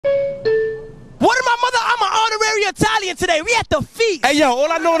Italian today. We at the feast. Hey, yo,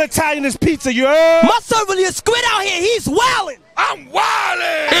 all I know in Italian is pizza, you heard? My server is Squid out here. He's wildin'. I'm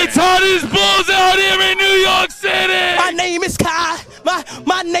wildin'. It's hot as balls out here in New York City. My name is Kai.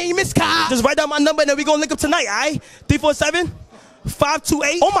 My name is Kai. Just write down my number and then we gonna link up tonight, all right?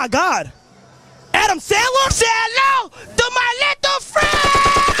 347-528. Oh, my God. Adam Sandler? Say hello to my little friend.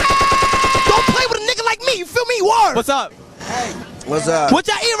 Don't play with a nigga like me. You feel me? Word. What's up? Hey. What's up? What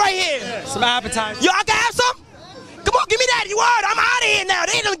y'all eat right here? Some appetizers. Yo, I can have some? Come on, give me that. You heard? I'm out of here now.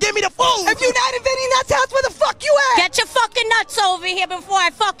 They don't give me the food. If you're not inventing nuts house, where the fuck you at? Get your fucking nuts over here before I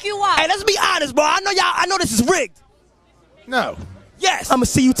fuck you up. Hey, let's be honest, bro. I know this is rigged. No. Yes. I'ma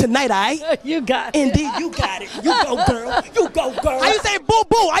see you tonight, all right? You got it. Indeed, you got it. You go, girl. You go, girl. How you say boo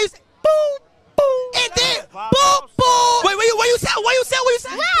boo? How you say boo boo? Indeed, boo boo. Wait, what you say? Well, son,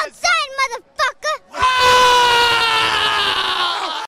 motherfucker.